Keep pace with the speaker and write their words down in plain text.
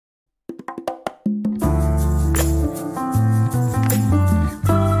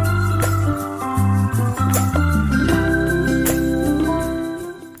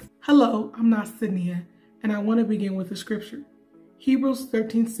Cashapp SydniaA, and I want to begin with the scripture. Hebrews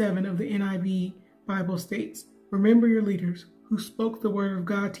 13:7 of the NIV Bible states, "Remember your leaders who spoke the word of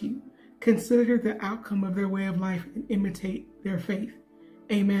God to you. Consider the outcome of their way of life and imitate their faith."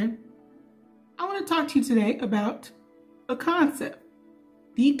 Amen. I want to talk to you today about a concept,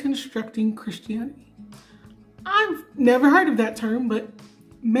 deconstructing Christianity. I've never heard of that term, but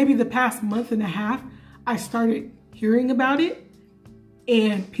maybe the past month and a half, I started hearing about it,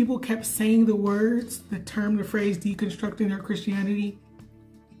 and people kept saying the words, the term, the phrase, deconstructing our Christianity.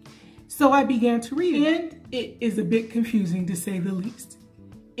 So I began to read it, and it is a bit confusing to say the least.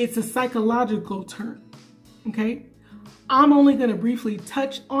 It's a psychological term, okay? I'm only going to briefly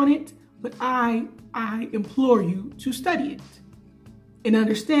touch on it, but I implore you to study it and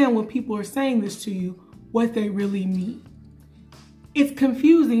understand when people are saying this to you, what they really mean. It's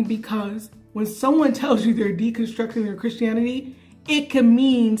confusing because when someone tells you they're deconstructing their Christianity, it can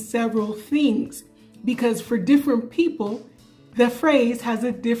mean several things, because for different people, the phrase has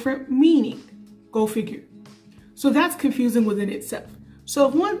a different meaning. Go figure. So that's confusing within itself. So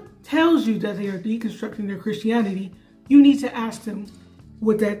if one tells you that they are deconstructing their Christianity, you need to ask them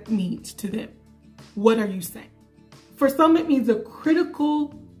what that means to them. What are you saying? For some, it means a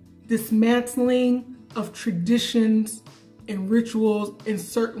critical dismantling of traditions and rituals and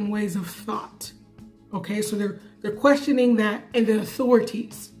certain ways of thought. Okay, so they're questioning that and the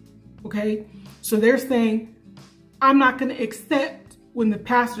authorities. Okay, so they're saying, I'm not going to accept when the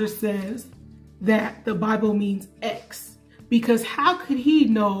pastor says that the Bible means X, because how could he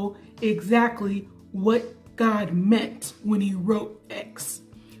know exactly what God meant when he wrote X?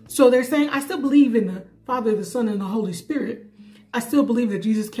 So they're saying, I still believe in the Father, the Son, and the Holy Spirit. I still believe that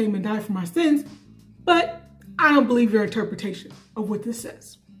Jesus came and died for my sins, but I don't believe your interpretation of what this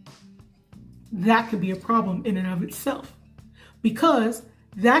says. That could be a problem in and of itself, because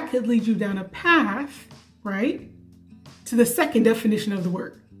that could lead you down a path, right, to the second definition of the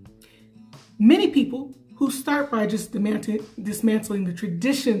word. Many people who start by just dismantling the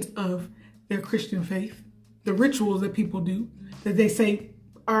traditions of their Christian faith, the rituals that people do, that they say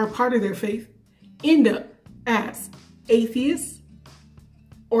are a part of their faith, end up as atheists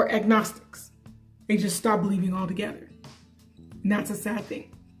or agnostics. They just stop believing altogether. And that's a sad thing.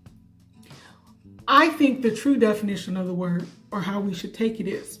 I think the true definition of the word, or how we should take it,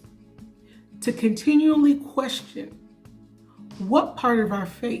 is to continually question what part of our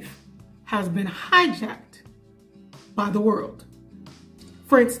faith has been hijacked by the world.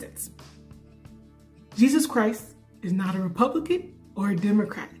 For instance, Jesus Christ is not a Republican or a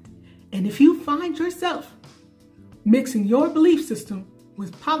Democrat. And if you find yourself mixing your belief system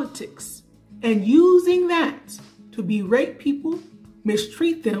with politics and using that to berate people,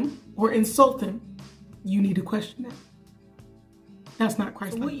 mistreat them, or insult them, you need to question that. That's not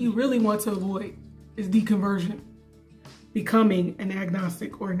Christ. So what you really want to avoid is deconversion, becoming an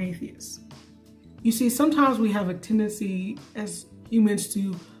agnostic or an atheist. You see, sometimes we have a tendency as humans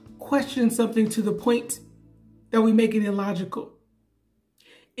to question something to the point that we make it illogical.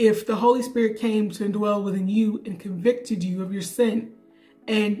 If the Holy Spirit came to dwell within you and convicted you of your sin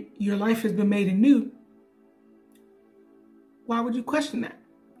and your life has been made anew, why would you question that?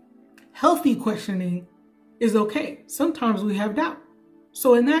 Healthy questioning is okay. Sometimes we have doubt.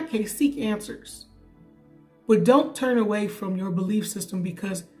 So in that case, seek answers. But don't turn away from your belief system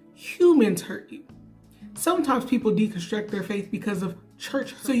because humans hurt you. Sometimes people deconstruct their faith because of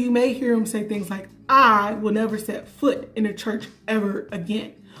church hurt. So you may hear them say things like, I will never set foot in a church ever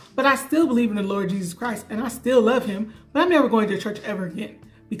again. But I still believe in the Lord Jesus Christ and I still love him, but I'm never going to church ever again,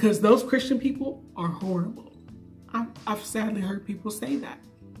 because those Christian people are horrible. I've sadly heard people say that.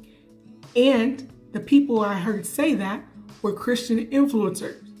 And the people I heard say that were Christian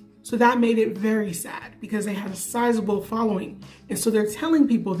influencers. So that made it very sad because they had a sizable following. And so they're telling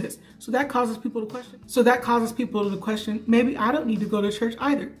people this. So that causes people to question. Maybe I don't need to go to church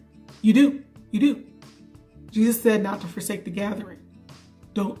either. You do. You do. Jesus said not to forsake the gathering.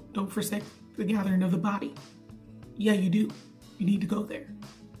 Don't forsake the gathering of the body. Yeah, you do. You need to go there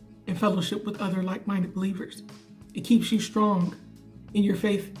and fellowship with other like-minded believers. It keeps you strong in your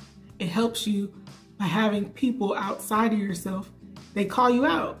faith. It helps you by having people outside of yourself. They call you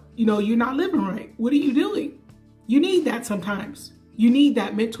out. You know, you're not living right. What are you doing? You need that sometimes. You need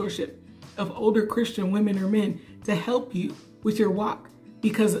that mentorship of older Christian women or men to help you with your walk.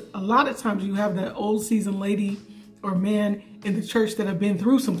 Because a lot of times you have that old seasoned lady or man in the church that have been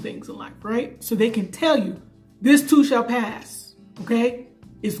through some things in life, right? So they can tell you, this too shall pass, okay?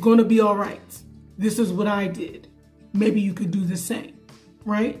 It's going to be all right. This is what I did. Maybe you could do the same,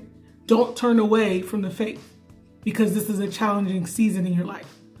 right? Don't turn away from the faith because this is a challenging season in your life.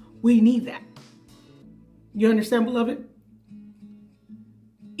 We need that. You understand, beloved?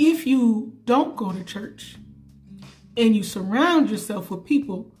 If you don't go to church and you surround yourself with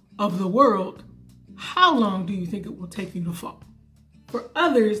people of the world, how long do you think it will take you to fall? For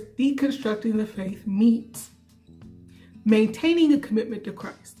others, deconstructing the faith means maintaining a commitment to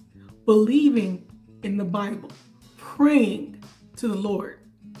Christ, believing in the Bible, praying to the Lord,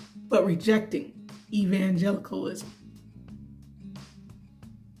 but rejecting evangelicalism.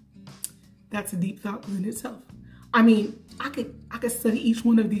 That's a deep thought within itself. I mean, I could study each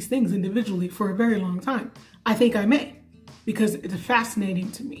one of these things individually for a very long time. I think I may, because it's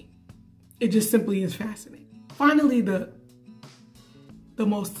fascinating to me. It just simply is fascinating. Finally, the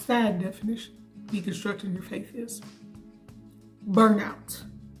most sad definition of deconstructing your faith is burnout.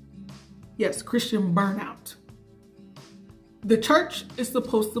 Yes, Christian burnout. The church is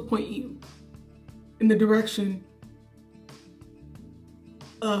supposed to point you in the direction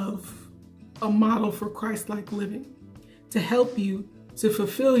of a model for Christ-like living, to help you to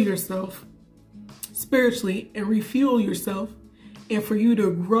fulfill yourself spiritually and refuel yourself, and for you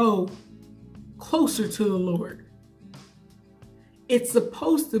to grow closer to the Lord. It's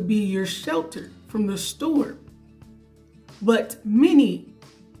supposed to be your shelter from the storm. But many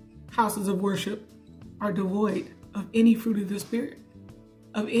houses of worship are devoid of any fruit of the Spirit,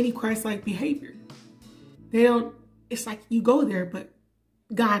 of any Christ-like behavior. It's like you go there, but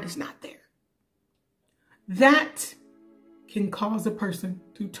God is not there. That can cause a person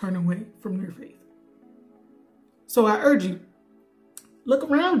to turn away from their faith. So I urge you, look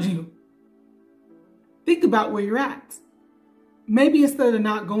around you. Think about where you're at. Maybe instead of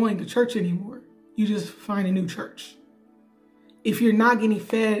not going to church anymore, you just find a new church. If you're not getting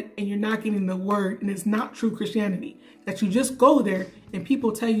fed and you're not getting the word and it's not true Christianity, that you just go there and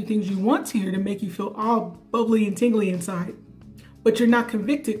people tell you things you want to hear to make you feel all bubbly and tingly inside, but you're not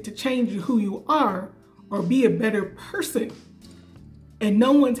convicted to change who you are or be a better person, and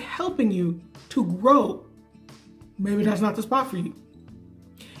no one's helping you to grow, maybe that's not the spot for you.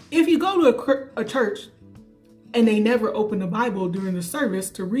 If you go to a church and they never open the Bible during the service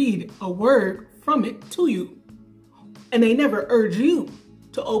to read a word from it to you, and they never urge you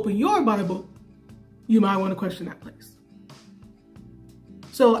to open your Bible, you might want to question that place.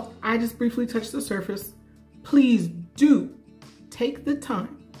 So I just briefly touched the surface. Please do take the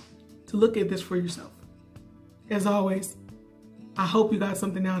time to look at this for yourself. As always, I hope you got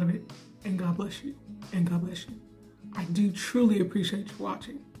something out of it, and God bless you, and God bless you. I do truly appreciate you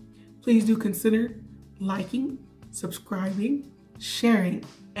watching. Please do consider liking, subscribing, sharing,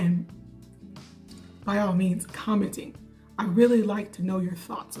 and by all means, commenting. I really like to know your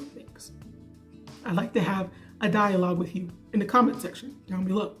thoughts on things. I'd like to have a dialogue with you in the comment section down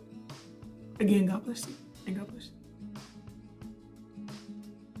below. Again, God bless you, and God bless you.